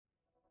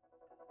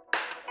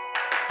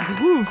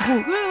Groove.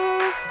 Groove.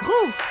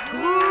 Groove.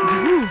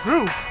 Groove.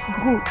 Groove.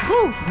 Groove.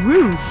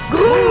 Groove.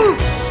 Groove.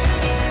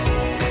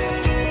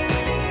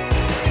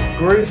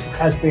 Groove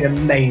has been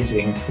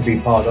amazing to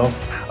be part of.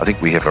 I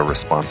think we have a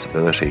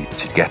responsibility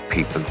to get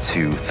people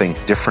to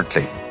think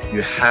differently.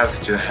 You have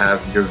to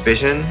have your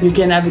vision. You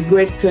can have a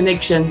great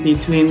connection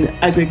between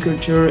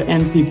agriculture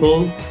and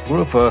people.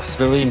 Groove is a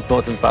very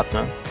important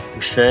partner to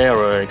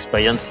share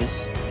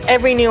experiences.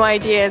 Every new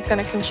idea is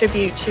going to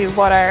contribute to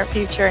what our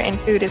future in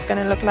food is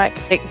going to look like.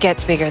 It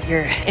gets bigger.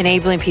 You're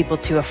enabling people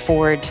to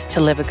afford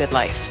to live a good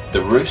life. The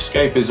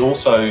roofscape is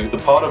also the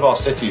part of our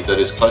cities that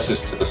is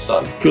closest to the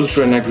sun.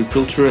 Culture and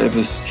agriculture have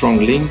a strong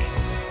link.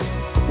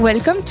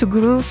 Welcome to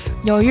Groove,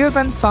 your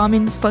urban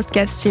farming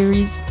podcast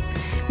series.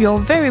 We are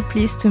very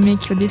pleased to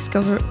make you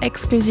discover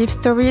exclusive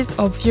stories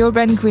of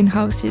urban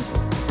greenhouses.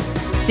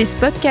 This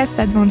podcast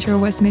adventure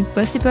was made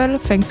possible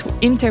thanks to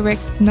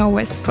Interact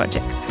Norwest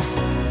project.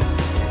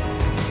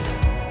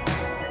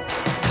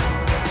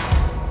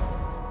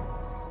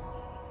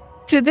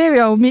 Today we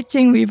are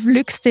meeting with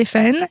Luc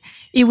Stéphane.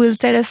 He will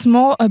tell us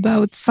more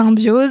about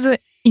Symbiose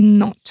in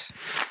Nantes.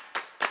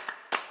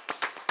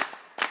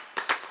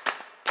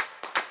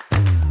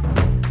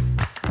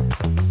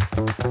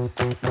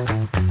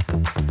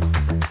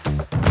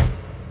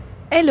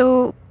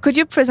 Hello, could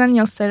you present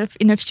yourself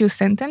in a few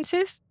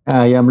sentences?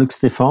 I am Luc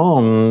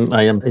Stéphane.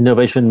 I am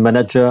Innovation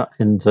Manager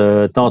in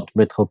the Nantes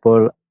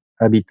Métropole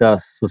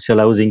Habitat Social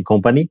Housing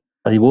Company.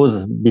 I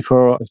was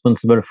before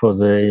responsible for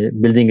the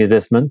building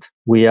investment.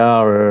 We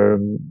are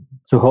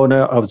the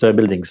owner of the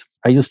buildings.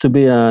 I used to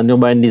be an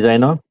urban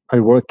designer. I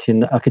work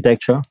in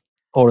architecture.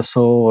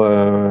 Also,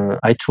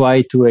 I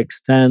try to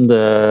extend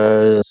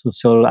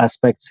social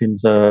aspects in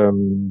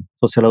the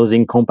social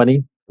housing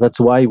company.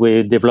 That's why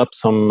we developed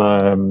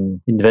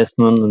some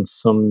investment and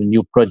some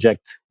new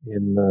project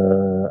in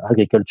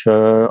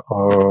agriculture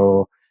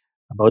or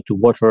about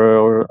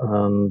water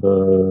and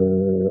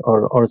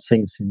all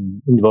things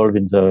involved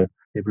in the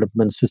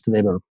development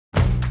sustainable.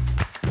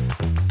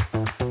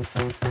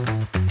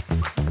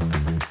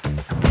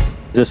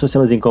 The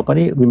social housing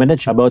company, we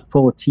manage about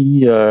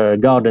 40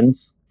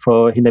 gardens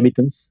for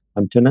inhabitants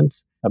and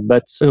tenants.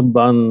 But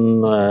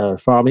urban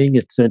farming,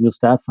 it's a new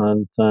stuff,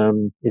 and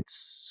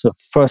it's the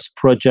first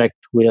project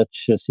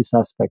which this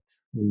aspect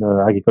in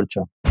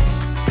agriculture.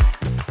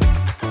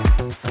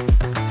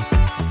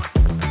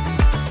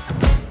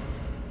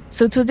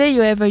 So today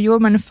you have a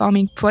urban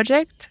farming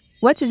project.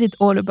 What is it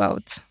all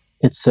about?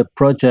 It's a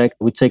project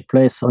which takes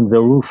place on the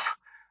roof.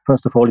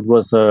 First of all, it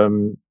was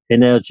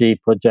energy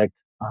project.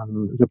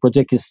 And the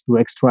project is to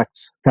extract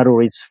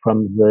calories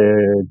from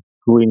the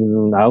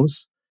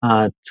greenhouse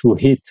to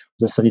heat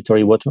the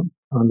sanitary water.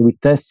 And we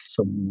test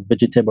some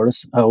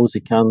vegetables, how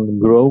they can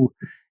grow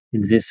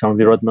in this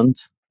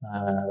environment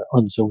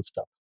on the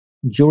rooftop.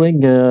 During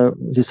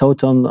this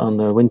autumn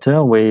and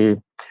winter, we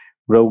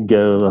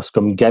grow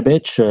some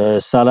cabbage,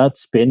 salad,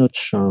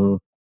 spinach,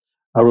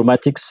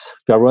 aromatics,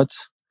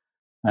 carrots.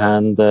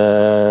 And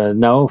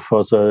now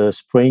for the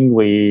spring,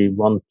 we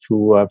want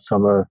to have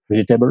some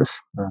vegetables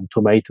and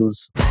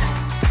tomatoes.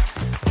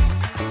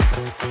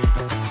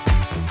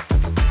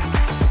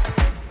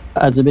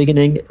 At the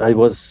beginning, I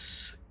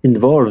was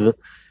involved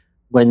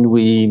when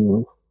we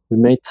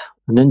met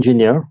an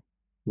engineer,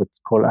 what's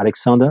called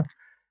Alexander,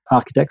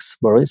 architects,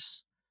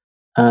 Boris,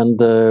 and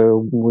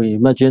we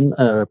imagined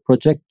a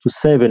project to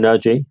save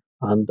energy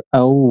and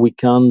how we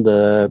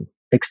can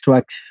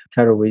extract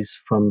calories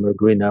from a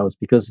greenhouse,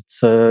 because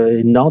it's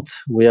in Nantes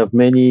we have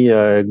many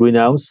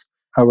greenhouses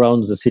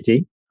around the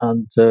city,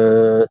 and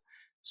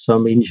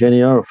some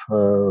engineer,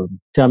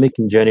 thermic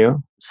engineer,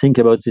 think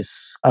about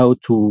this, how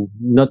to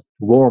not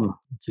warm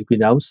the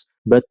greenhouse,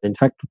 but in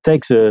fact to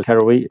take the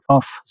calorie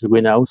off the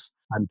greenhouse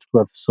and to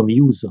have some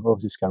use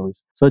of these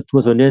calories. So it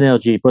was an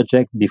energy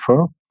project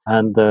before,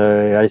 and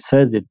I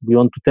said that we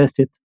want to test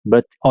it,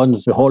 but on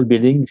the whole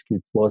building.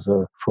 It was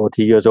a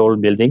 40 years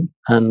old building,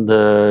 and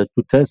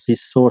to test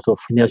this sort of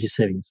energy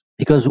savings.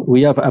 Because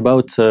we have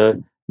about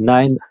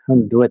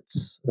 900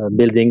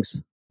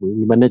 buildings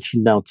we manage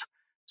in Nantes.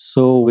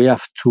 So we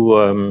have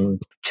to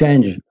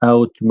change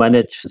how to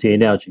manage the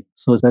energy.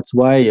 So that's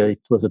why it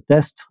was a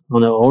test,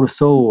 and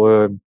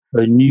also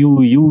a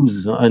new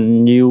use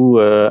and new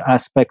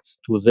aspects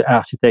to the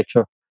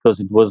architecture, because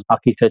it was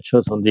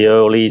architecture on the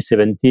early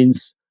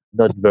 17th,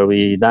 not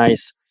very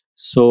nice.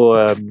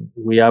 So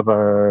we have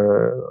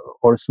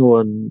also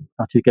an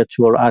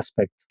architectural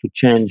aspect to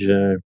change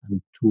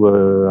and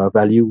to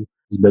value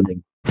this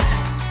building.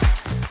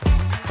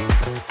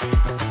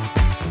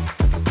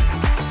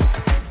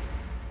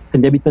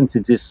 Inhabitants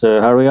in this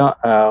area,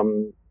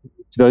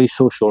 it's very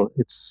social.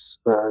 It's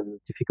a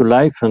difficult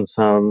life, and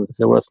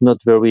there was not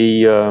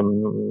very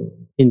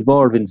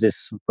involved in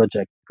this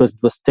project because it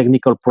was a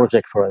technical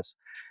project for us.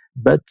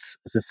 But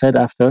as I said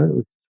after,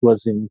 it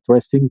was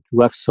interesting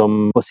to have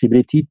some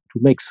possibility to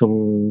make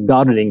some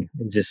gardening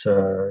in this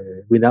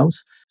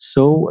greenhouse.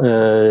 So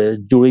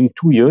during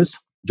 2 years,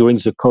 during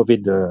the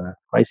COVID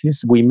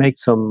crisis, we made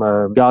some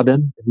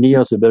garden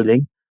near the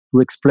building to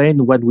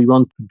explain what we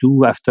want to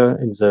do after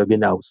in the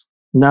greenhouse.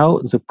 Now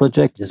the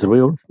project is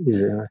real,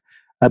 is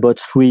about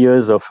 3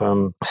 years of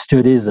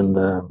studies and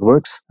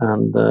works.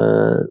 And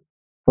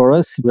for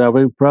us, we are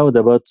very proud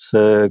about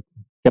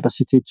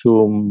capacity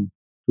to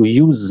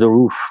use the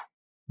roof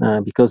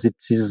because it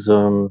is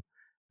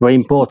very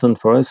important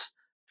for us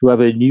to have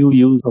a new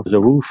use of the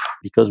roof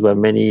because we have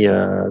many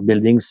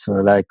buildings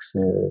like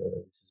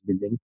this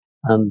building.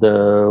 And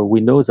we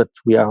know that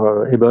we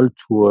are able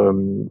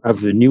to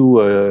have a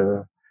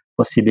new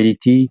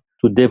possibility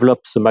to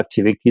develop some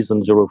activities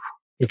on the roof.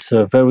 It's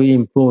a very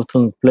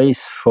important place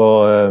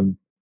for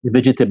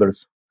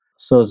vegetables.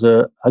 So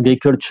the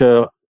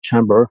agriculture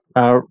chamber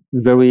are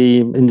very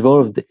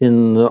involved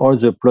in all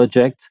the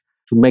projects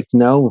to make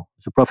now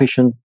the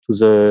profession to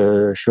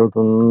the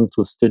children,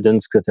 to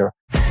students, etc.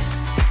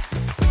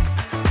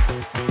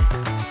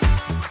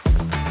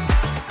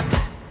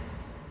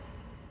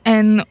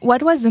 And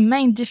what was the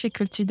main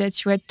difficulty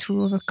that you had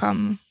to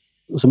overcome?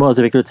 The most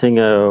difficult thing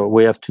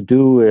we have to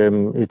do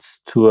is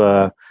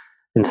to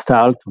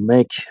install, to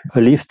make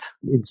a lift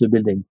in the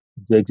building,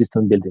 the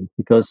existing building,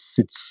 because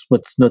it's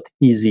what's not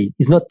easy.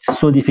 It's not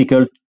so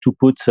difficult to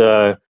put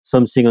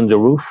something on the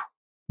roof.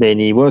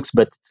 Many works,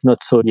 but it's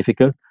not so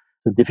difficult.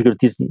 The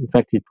difficulty is, in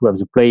fact, to have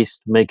the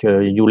place to make a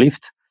new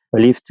lift, a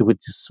lift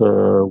which is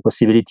a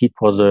possibility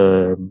for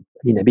the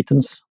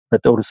inhabitants,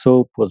 but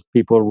also for the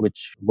people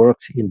which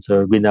worked in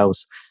the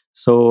greenhouse.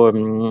 So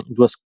it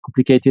was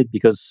complicated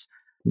because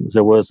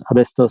there was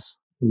asbestos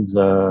in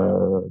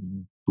the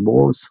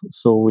walls,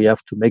 so we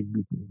have to make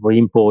very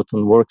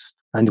important works,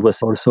 and it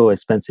was also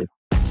expensive.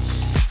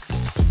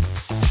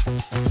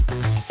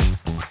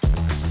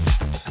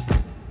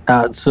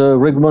 The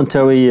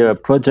regulatory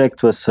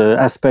project was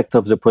aspect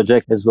of the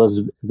project as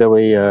was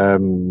very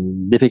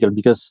difficult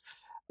because,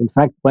 in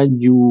fact,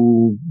 when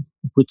you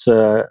put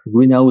a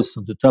greenhouse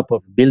on the top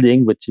of a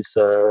building, which is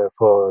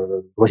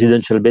for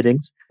residential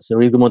buildings, the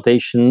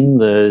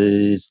regulation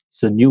is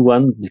a new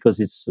one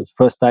because it's the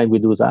first time we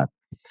do that.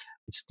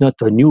 It's not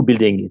a new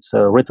building; it's a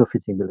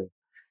retrofitting building.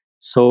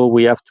 So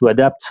we have to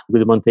adapt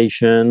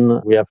regulation.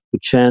 We have to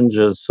change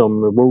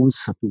some rules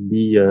to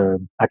be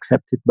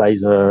accepted by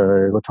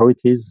the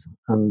authorities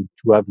and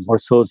to have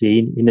also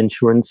the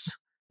insurance.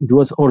 It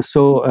was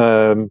also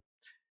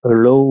a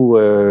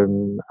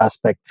low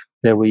aspect,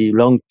 very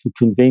long to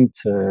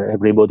convince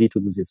everybody to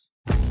do this.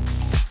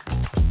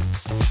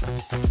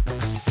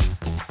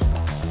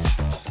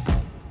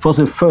 For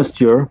the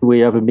first year, we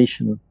have a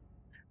mission.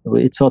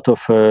 It's sort of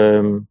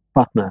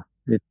partner.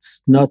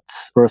 It's not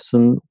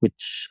person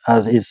which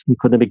has his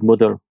economic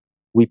model.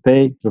 We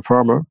pay the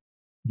farmer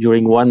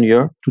during 1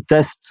 year to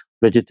test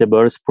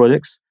vegetables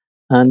products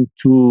and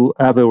to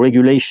have a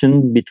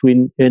regulation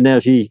between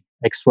energy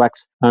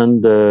extracts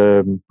and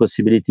the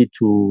possibility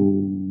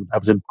to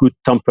have the good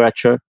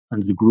temperature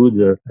and the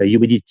good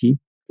humidity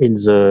in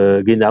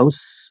the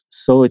greenhouse.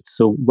 So it's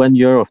a 1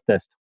 year of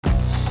test.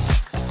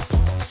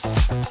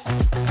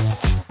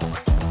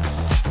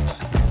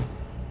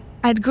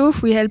 At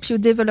Growth, we help you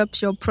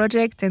develop your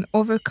project and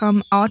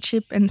overcome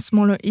hardship and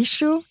smaller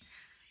issues.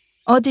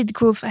 How did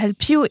Growth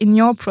help you in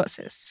your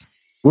process?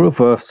 Growth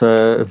was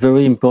a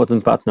very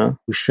important partner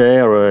to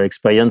share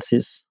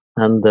experiences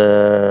and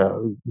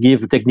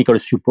give technical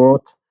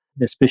support,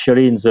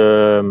 especially in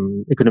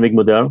the economic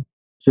model.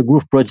 The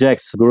Growth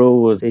projects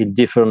grow in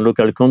different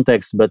local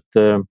contexts, but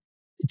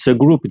it's a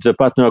group, it's a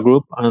partner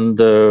group, and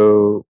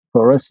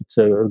for us, it's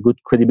a good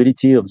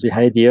credibility of the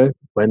idea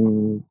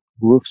when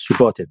Growth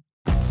supported.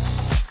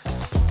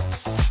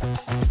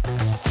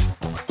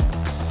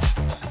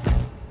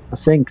 I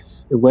think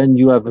when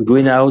you have a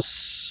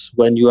greenhouse,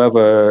 when you have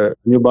a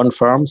newborn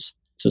farms,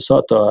 it's a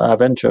sort of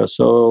adventure.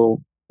 So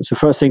the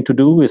first thing to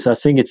do is, I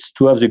think, it's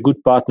to have the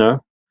good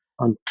partner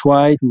and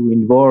try to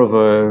involve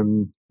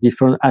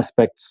different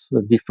aspects,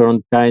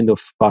 different kind of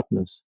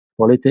partners,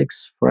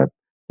 politics,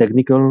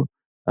 technical,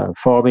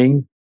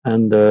 farming,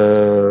 and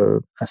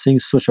I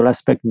think social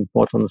aspect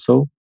important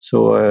also.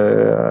 So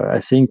I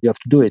think you have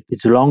to do it.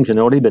 It's long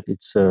generally, but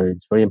it's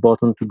very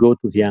important to go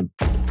to the end.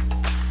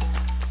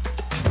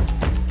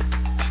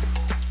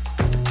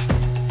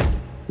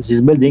 This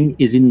building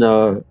is in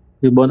the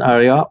urban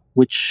area,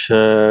 which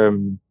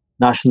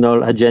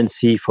National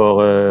Agency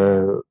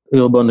for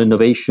Urban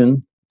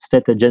Innovation,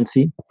 state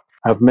agency,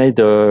 have made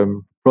a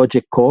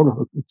project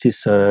called, it is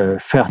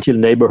Fertile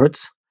Neighborhoods.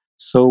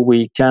 So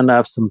we can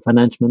have some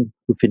financement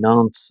to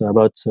finance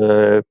about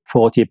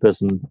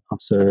 40% of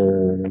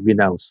the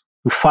greenhouse.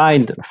 To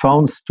find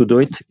funds to do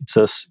it, it's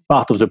a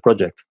part of the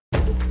project.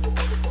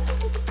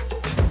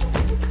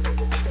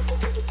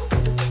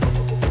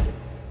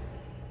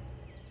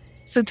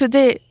 So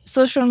today,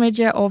 social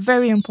media are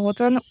very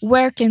important.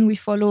 Where can we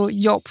follow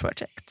your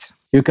project?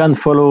 You can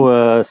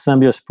follow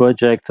Symbiose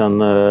project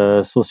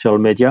on social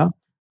media,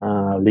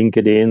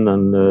 LinkedIn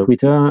and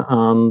Twitter,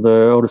 and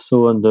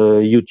also on the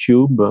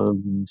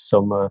YouTube,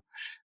 some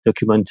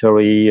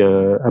documentary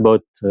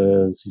about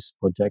this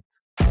project.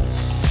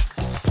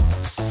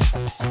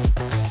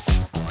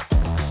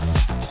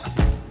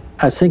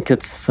 I think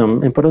it's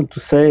important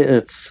to say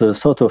it's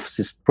sort of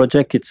this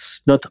project.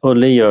 It's not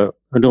only an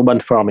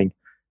urban farming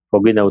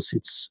for greenhouse.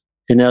 It's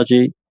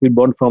energy,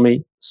 urban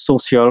farming,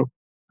 social,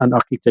 and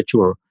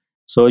architectural.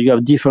 So you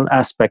have different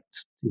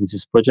aspects in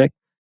this project.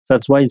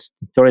 That's why it's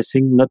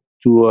interesting not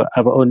to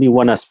have only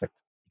one aspect,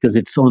 because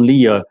it's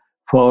only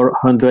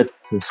 400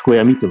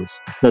 square meters.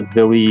 It's not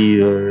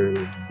very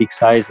big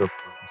size.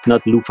 It's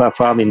not Lufa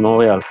Farm in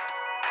Montreal.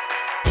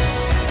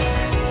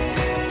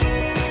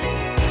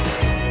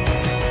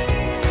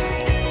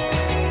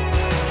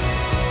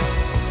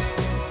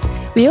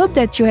 We hope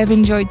that you have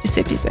enjoyed this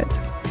episode.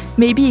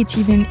 Maybe it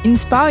even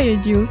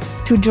inspired you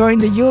to join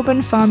the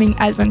urban farming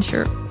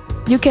adventure.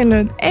 You can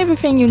learn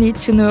everything you need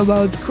to know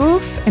about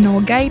Groove and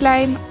our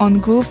guideline on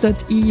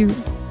groove.eu.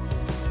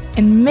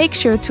 And make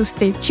sure to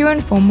stay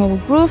tuned for more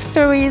Groove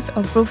stories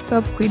of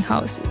rooftop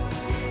greenhouses.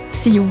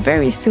 See you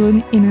very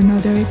soon in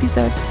another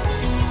episode.